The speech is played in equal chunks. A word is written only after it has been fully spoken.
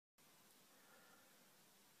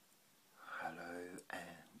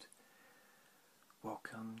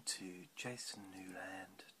to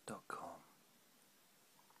jasonnewland.com.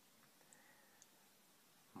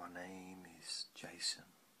 My name is Jason.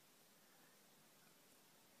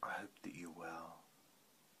 I hope that you're well,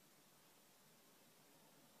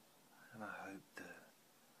 and I hope that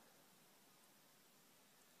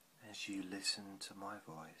as you listen to my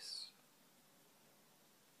voice,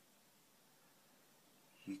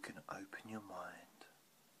 you can open your mind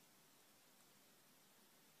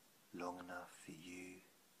long enough for you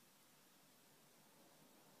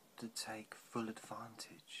to take full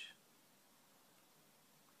advantage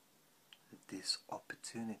of this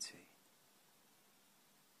opportunity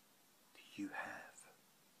that you have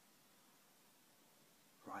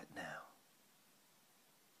right now.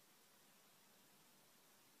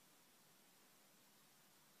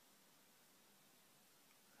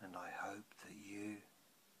 And I hope that you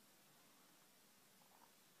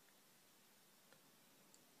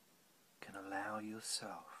can allow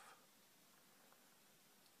yourself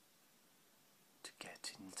to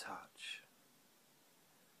get in touch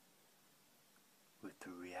with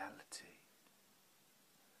the reality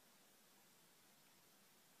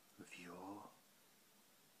of your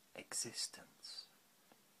existence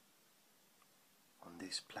on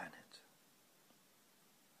this planet.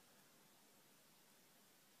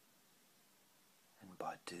 And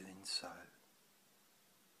by doing so,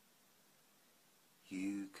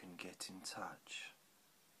 you can get in touch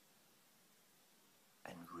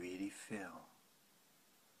and really feel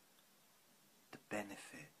the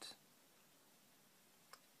benefit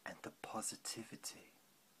and the positivity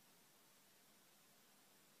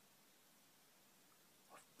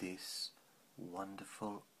of this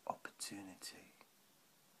wonderful opportunity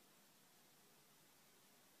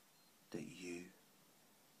that you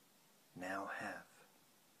now have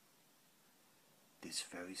this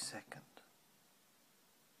very second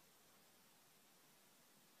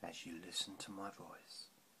as you listen to my voice.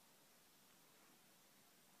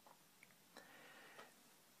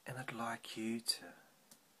 And I'd like you to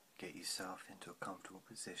get yourself into a comfortable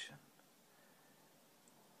position,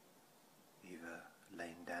 either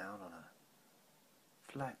laying down on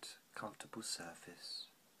a flat, comfortable surface,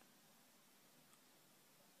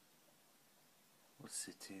 or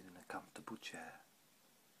sitting in a comfortable chair.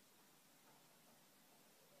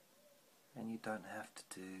 And you don't have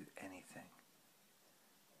to do anything.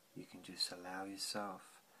 You can just allow yourself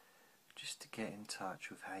just to get in touch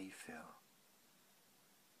with how you feel.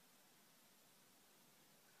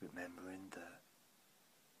 Remembering that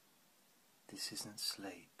this isn't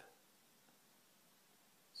sleep,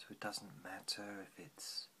 so it doesn't matter if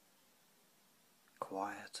it's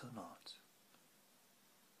quiet or not,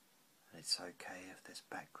 and it's okay if there's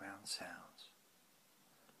background sounds,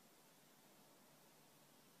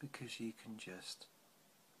 because you can just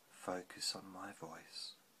focus on my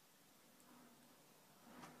voice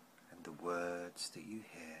and the words that you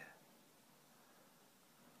hear,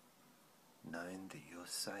 knowing that you're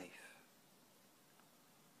safe,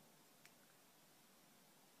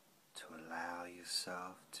 to allow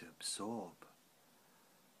yourself to absorb.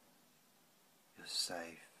 You're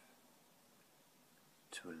safe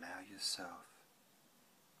to allow yourself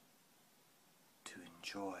to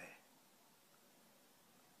enjoy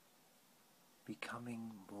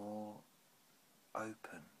becoming more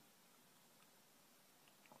open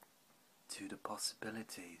to the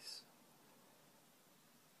possibilities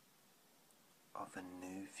of a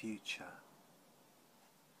new future,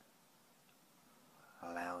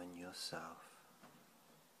 allowing yourself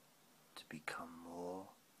to become more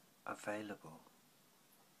available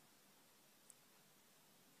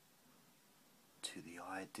to the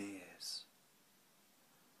ideas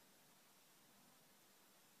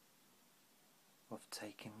of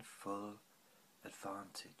taking full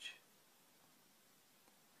advantage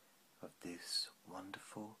of this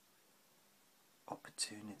wonderful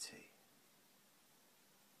opportunity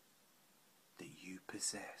that you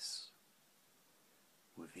possess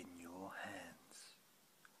within your hands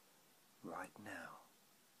right now.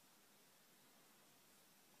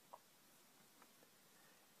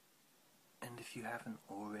 And if you haven't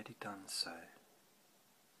already done so,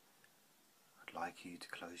 I'd like you to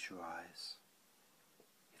close your eyes,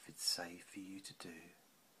 if it's safe for you to do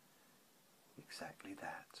exactly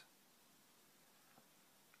that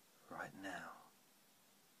right now.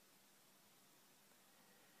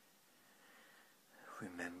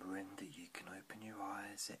 Remembering that you can open your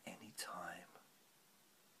eyes at any time,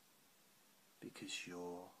 because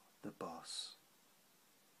you're the boss,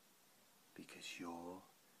 because you're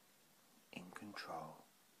in control,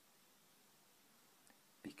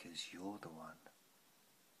 because you're the one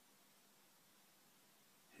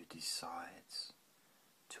who decides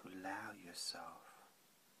to allow yourself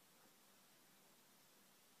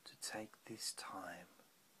to take this time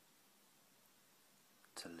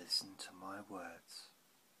to listen to my words,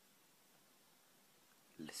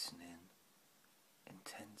 listening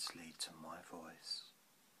intensely to my voice.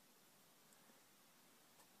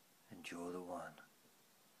 And you're the one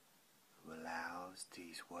who allows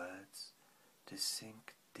these words to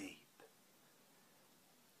sink deep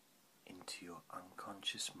into your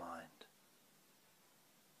unconscious mind,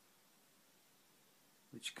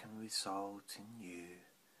 which can result in you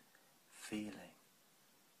feeling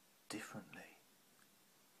differently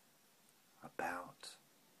about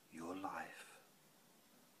your life,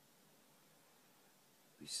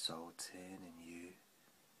 resulting in you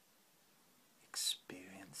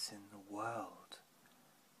experiencing the world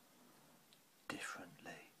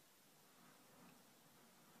differently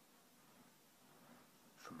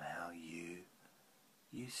from how you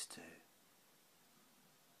used to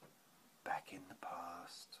back in the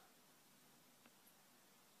past,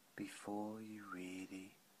 before you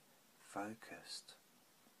really focused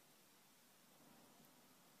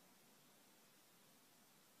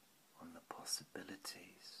on the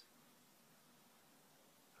possibilities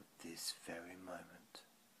of this very moment.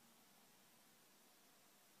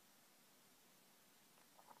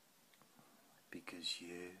 Because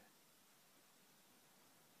you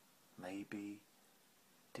maybe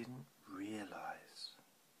didn't realize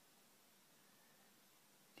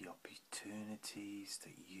the opportunities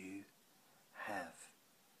that you have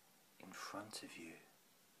in front of you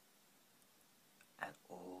at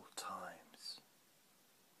all times.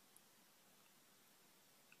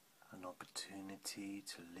 An opportunity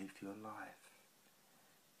to live your life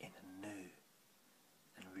in a new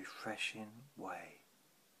and refreshing way.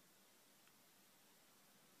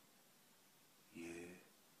 You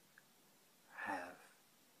have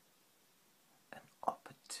an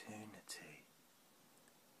opportunity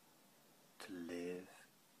to live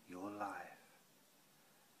your life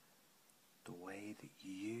the way that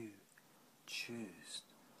you choose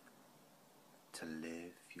to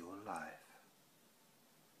live your life,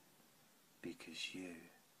 because you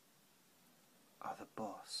are the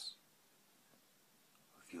boss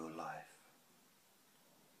of your life,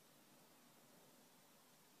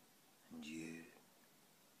 and you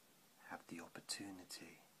have the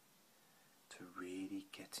opportunity to really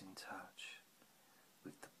get in touch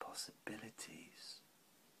with the possibilities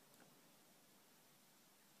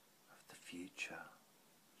of the future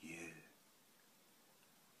you.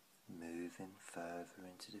 Moving further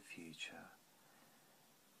into the future,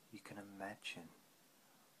 you can imagine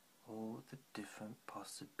all the different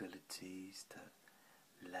possibilities that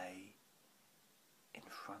lay in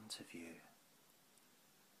front of you,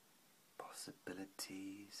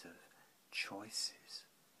 possibilities of choices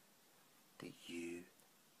that you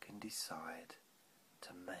can decide to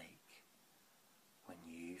make when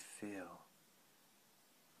you feel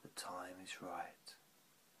the time is right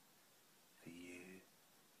for you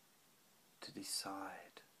to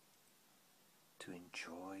decide to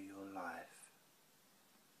enjoy your life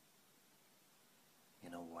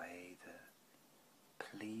in a way that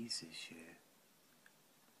pleases you,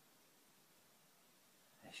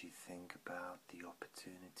 as you think about the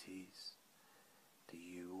opportunities that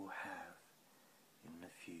you will have in the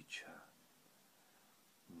future,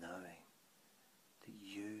 knowing that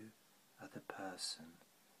you are the person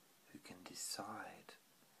who can decide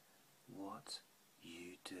what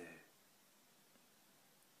you do.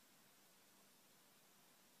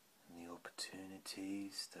 And the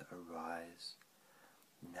opportunities that arise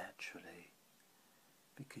naturally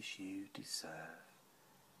because you deserve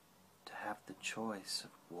to have the choice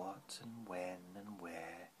of what and when and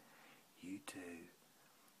where you do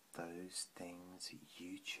those things that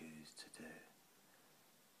you choose to do,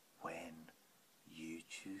 when you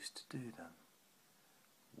choose to do them,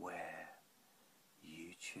 where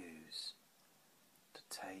you choose to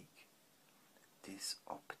take this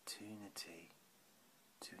opportunity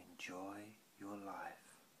to enjoy your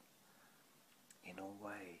life in a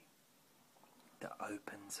way that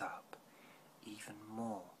opens up even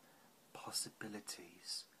more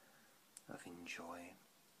possibilities of enjoying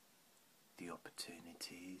the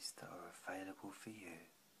opportunities that are available for you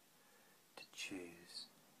to choose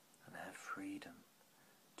and have freedom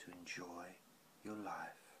to enjoy your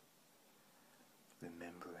life,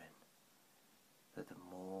 remembering that the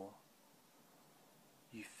more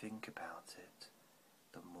you think about it,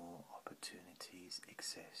 the more opportunities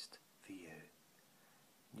exist for you.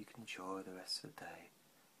 You can enjoy the rest of the day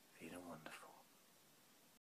feeling wonderful.